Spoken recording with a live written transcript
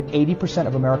80%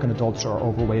 of American adults are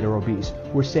overweight or obese.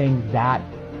 We're saying that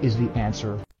is the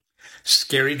answer.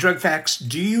 Scary drug facts.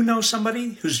 Do you know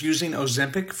somebody who's using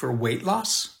Ozempic for weight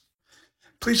loss?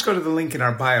 Please go to the link in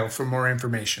our bio for more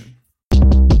information.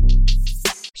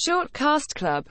 Shortcast Club.